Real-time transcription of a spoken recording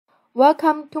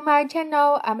Welcome to my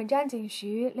channel. I'm Zhang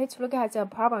Jinxu. Let's look at the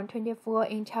problem 24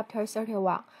 in chapter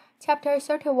 31. Chapter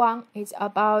 31 is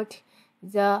about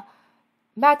the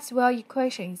Maxwell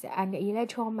equations and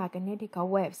electromagnetic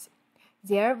waves.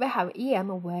 There we have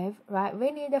EM wave, right? We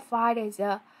need to find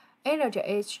the energy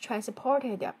is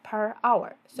transported per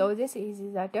hour. So this is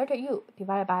the delta U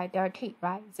divided by delta T,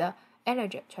 right? The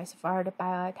energy transferred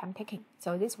by a time taking.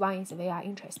 So this one is we are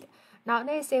interested. Now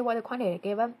let's see what the quantity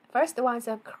given. First one,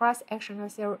 the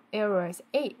cross-sectional areas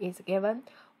A is given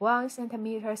 1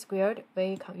 centimeter squared.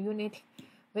 We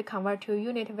convert to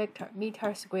unit vector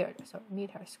meter squared. So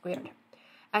meter squared.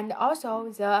 And also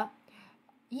the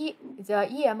E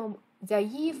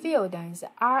field and the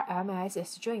RMS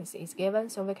strings is given,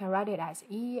 so we can write it as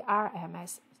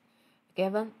ERMS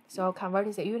given. So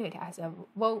convert the unit as a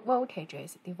voltage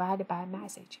is divided by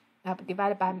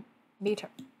meter.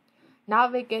 Now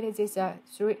we get these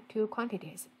two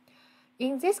quantities.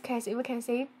 In this case, we can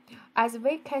see, as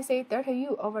we can see delta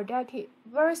U over delta T,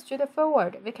 very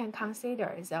straightforward, we can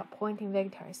consider the Poynting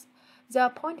vectors.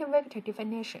 The Poynting vector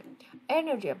definition,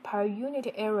 energy per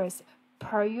unit areas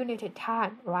per unit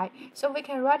time, right? So we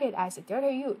can write it as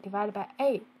delta U divided by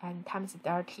A and times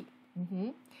delta T.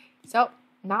 So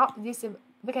now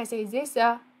we can say this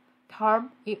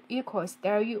term equals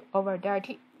delta U over delta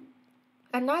T.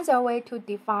 Another way to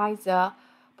define the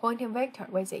Poynting vector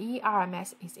with the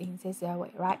ERMS is in this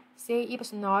way, right? C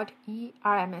epsilon naught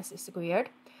ERMS squared.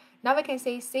 Now we can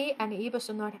say C and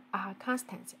epsilon naught are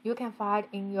constants. You can find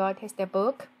in your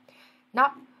textbook.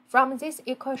 Now, from this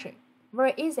equation,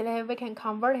 very easily we can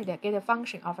convert it, get a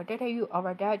function of delta U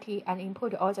over delta T, and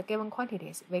input all the given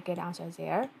quantities. We get answer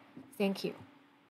there. Thank you.